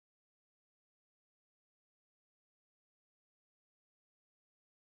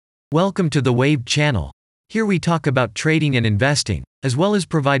Welcome to the Waved channel. Here we talk about trading and investing, as well as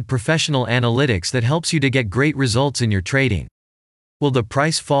provide professional analytics that helps you to get great results in your trading. Will the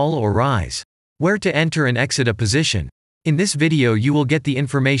price fall or rise? Where to enter and exit a position? In this video you will get the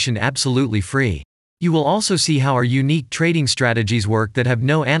information absolutely free. You will also see how our unique trading strategies work that have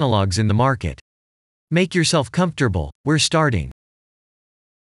no analogs in the market. Make yourself comfortable, we're starting.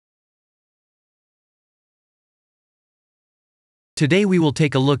 Today we will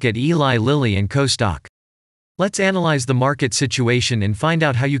take a look at Eli Lilly and Co stock. Let's analyze the market situation and find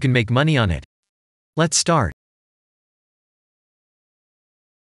out how you can make money on it. Let's start.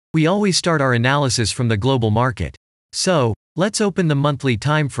 We always start our analysis from the global market. So, let's open the monthly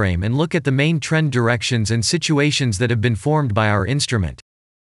time frame and look at the main trend directions and situations that have been formed by our instrument.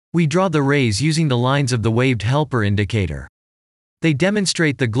 We draw the rays using the lines of the waved helper indicator. They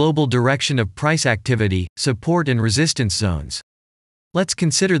demonstrate the global direction of price activity, support and resistance zones. Let's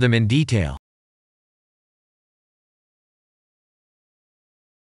consider them in detail.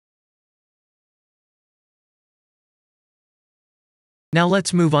 Now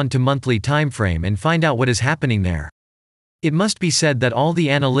let's move on to monthly time frame and find out what is happening there. It must be said that all the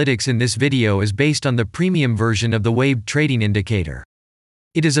analytics in this video is based on the premium version of the waved trading indicator.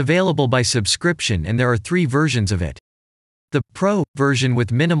 It is available by subscription and there are 3 versions of it. The Pro version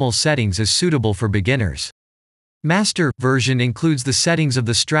with minimal settings is suitable for beginners. Master version includes the settings of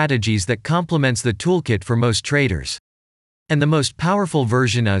the strategies that complements the toolkit for most traders. And the most powerful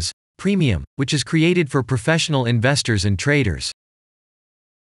version is Premium, which is created for professional investors and traders.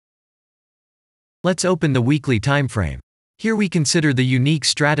 Let's open the weekly time frame. Here we consider the unique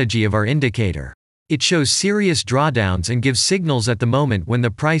strategy of our indicator. It shows serious drawdowns and gives signals at the moment when the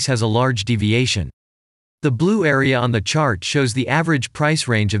price has a large deviation. The blue area on the chart shows the average price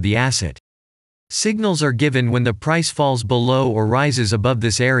range of the asset. Signals are given when the price falls below or rises above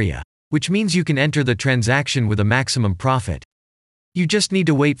this area, which means you can enter the transaction with a maximum profit. You just need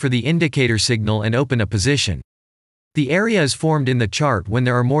to wait for the indicator signal and open a position. The area is formed in the chart when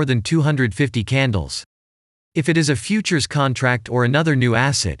there are more than 250 candles. If it is a futures contract or another new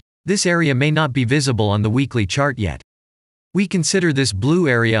asset, this area may not be visible on the weekly chart yet. We consider this blue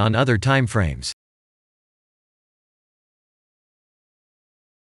area on other time frames.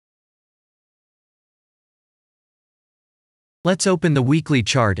 Let's open the weekly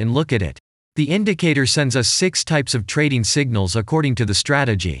chart and look at it. The indicator sends us 6 types of trading signals according to the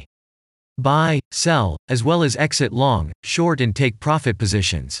strategy. Buy, sell, as well as exit long, short and take profit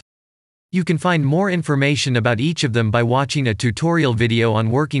positions. You can find more information about each of them by watching a tutorial video on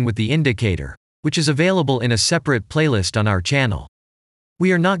working with the indicator, which is available in a separate playlist on our channel.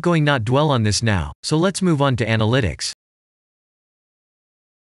 We are not going to dwell on this now, so let's move on to analytics.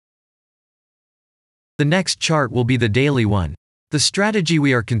 The next chart will be the daily one. The strategy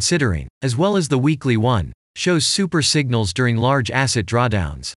we are considering, as well as the weekly one, shows super signals during large asset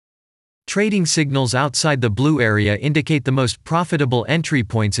drawdowns. Trading signals outside the blue area indicate the most profitable entry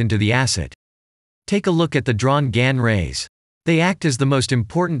points into the asset. Take a look at the drawn Gann rays. They act as the most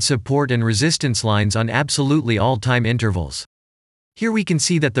important support and resistance lines on absolutely all time intervals. Here we can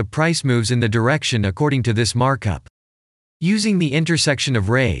see that the price moves in the direction according to this markup. Using the intersection of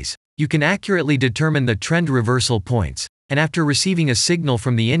rays, you can accurately determine the trend reversal points, and after receiving a signal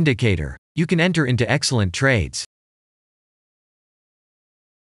from the indicator, you can enter into excellent trades.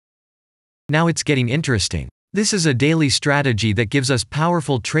 Now it's getting interesting. This is a daily strategy that gives us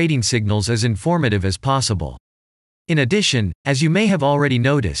powerful trading signals as informative as possible. In addition, as you may have already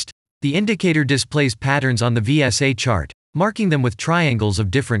noticed, the indicator displays patterns on the VSA chart, marking them with triangles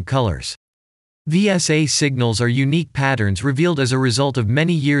of different colors. VSA signals are unique patterns revealed as a result of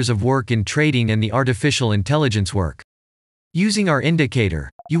many years of work in trading and the artificial intelligence work. Using our indicator,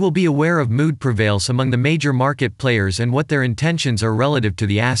 you will be aware of mood prevails among the major market players and what their intentions are relative to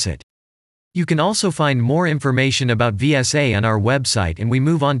the asset. You can also find more information about VSA on our website, and we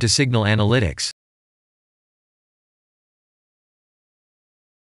move on to signal analytics.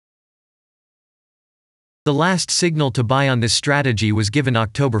 The last signal to buy on this strategy was given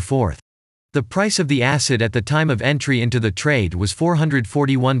October 4th. The price of the asset at the time of entry into the trade was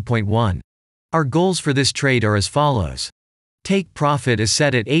 441.1. Our goals for this trade are as follows. Take profit is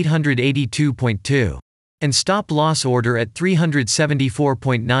set at 882.2. And stop loss order at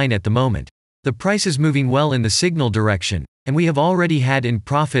 374.9 at the moment. The price is moving well in the signal direction, and we have already had in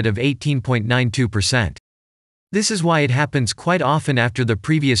profit of 18.92%. This is why it happens quite often after the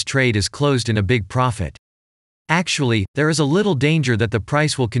previous trade is closed in a big profit. Actually, there is a little danger that the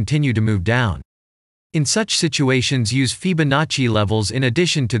price will continue to move down. In such situations, use Fibonacci levels in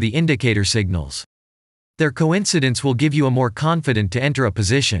addition to the indicator signals. Their coincidence will give you a more confident to enter a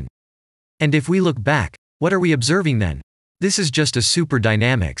position. And if we look back, what are we observing then? This is just a super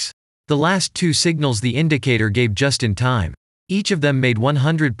dynamics. The last two signals the indicator gave just in time. Each of them made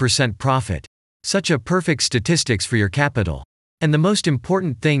 100% profit. Such a perfect statistics for your capital. And the most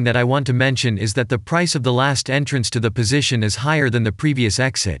important thing that I want to mention is that the price of the last entrance to the position is higher than the previous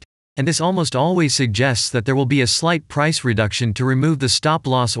exit. And this almost always suggests that there will be a slight price reduction to remove the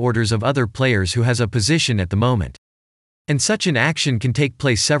stop-loss orders of other players who has a position at the moment. And such an action can take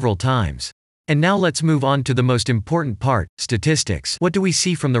place several times. And now let's move on to the most important part, statistics. What do we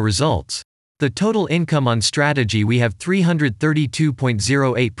see from the results? The total income on strategy we have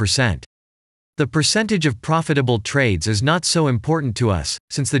 332.08%. The percentage of profitable trades is not so important to us,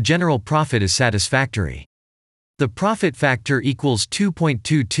 since the general profit is satisfactory. The profit factor equals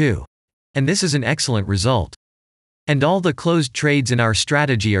 2.22. And this is an excellent result. And all the closed trades in our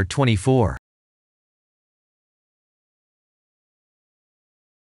strategy are 24.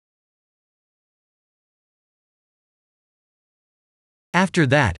 After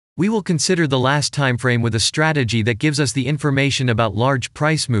that, we will consider the last time frame with a strategy that gives us the information about large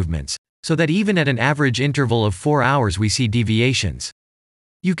price movements, so that even at an average interval of 4 hours we see deviations.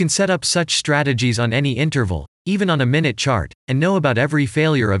 You can set up such strategies on any interval, even on a minute chart, and know about every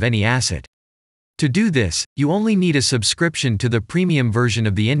failure of any asset. To do this, you only need a subscription to the premium version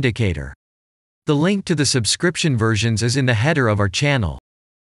of the indicator. The link to the subscription versions is in the header of our channel.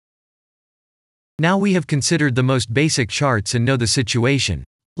 Now we have considered the most basic charts and know the situation.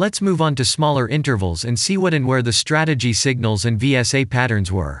 Let's move on to smaller intervals and see what and where the strategy signals and VSA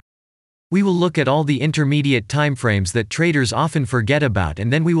patterns were. We will look at all the intermediate timeframes that traders often forget about,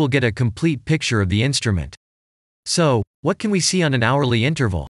 and then we will get a complete picture of the instrument. So, what can we see on an hourly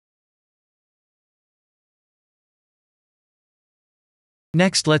interval?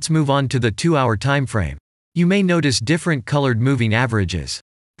 Next, let's move on to the 2-hour timeframe. You may notice different colored moving averages.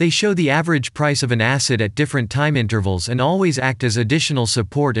 They show the average price of an asset at different time intervals and always act as additional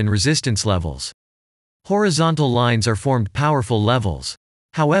support and resistance levels. Horizontal lines are formed powerful levels.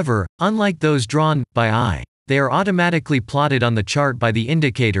 However, unlike those drawn by eye, they are automatically plotted on the chart by the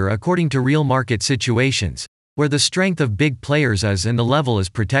indicator according to real market situations, where the strength of big players is and the level is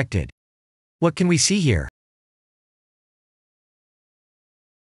protected. What can we see here?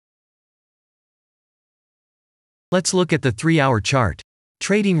 Let's look at the 3-hour chart.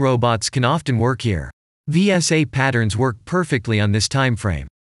 Trading robots can often work here. VSA patterns work perfectly on this time frame.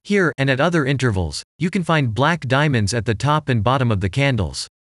 Here, and at other intervals, you can find black diamonds at the top and bottom of the candles.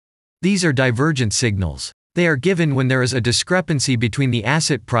 These are divergent signals. They are given when there is a discrepancy between the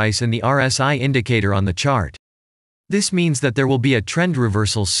asset price and the RSI indicator on the chart. This means that there will be a trend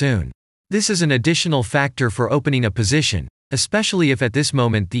reversal soon. This is an additional factor for opening a position, especially if at this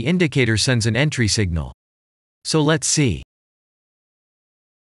moment the indicator sends an entry signal. So let's see.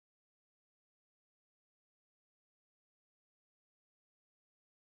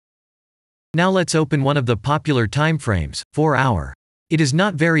 Now let's open one of the popular timeframes, 4-hour. It is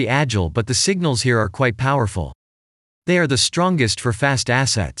not very agile, but the signals here are quite powerful. They are the strongest for fast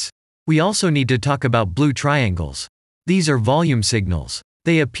assets. We also need to talk about blue triangles. These are volume signals.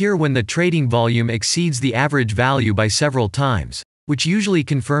 They appear when the trading volume exceeds the average value by several times, which usually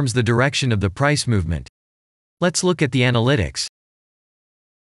confirms the direction of the price movement. Let's look at the analytics.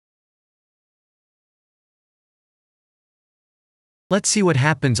 Let's see what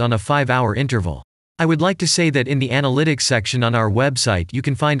happens on a 5-hour interval. I would like to say that in the analytics section on our website you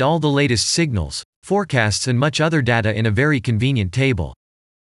can find all the latest signals, forecasts and much other data in a very convenient table.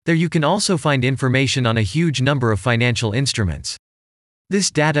 There you can also find information on a huge number of financial instruments.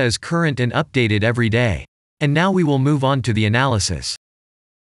 This data is current and updated every day. And now we will move on to the analysis.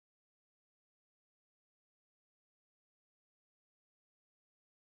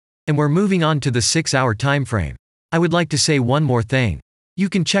 And we're moving on to the 6-hour timeframe. I would like to say one more thing. You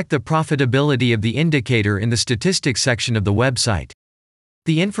can check the profitability of the indicator in the statistics section of the website.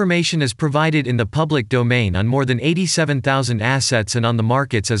 The information is provided in the public domain on more than 87,000 assets, and on the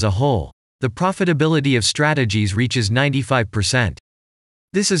markets as a whole, the profitability of strategies reaches 95%.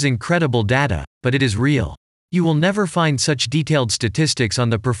 This is incredible data, but it is real. You will never find such detailed statistics on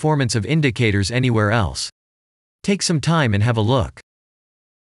the performance of indicators anywhere else. Take some time and have a look.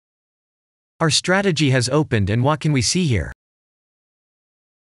 Our strategy has opened, and what can we see here?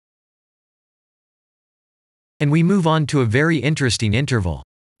 And we move on to a very interesting interval.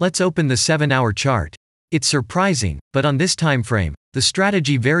 Let's open the 7-hour chart. It's surprising, but on this time frame, the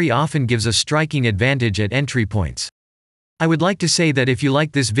strategy very often gives a striking advantage at entry points. I would like to say that if you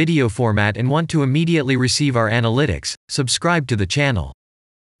like this video format and want to immediately receive our analytics, subscribe to the channel.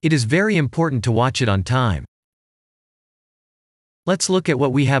 It is very important to watch it on time. Let's look at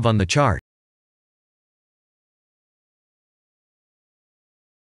what we have on the chart.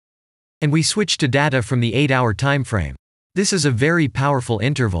 And we switched to data from the 8-hour timeframe. This is a very powerful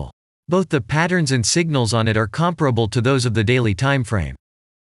interval. Both the patterns and signals on it are comparable to those of the daily timeframe.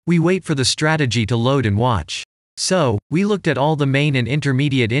 We wait for the strategy to load and watch. So, we looked at all the main and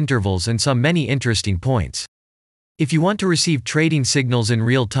intermediate intervals and saw many interesting points. If you want to receive trading signals in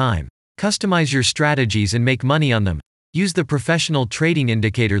real time, customize your strategies and make money on them, use the professional trading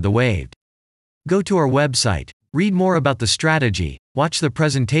indicator, the Waved. Go to our website, read more about the strategy, watch the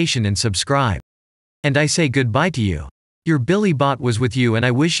presentation and subscribe. And I say goodbye to you. Your Billy Bot was with you, and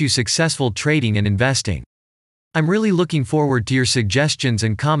I wish you successful trading and investing. I'm really looking forward to your suggestions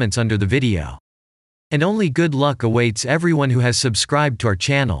and comments under the video. And only good luck awaits everyone who has subscribed to our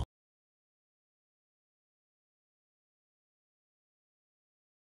channel.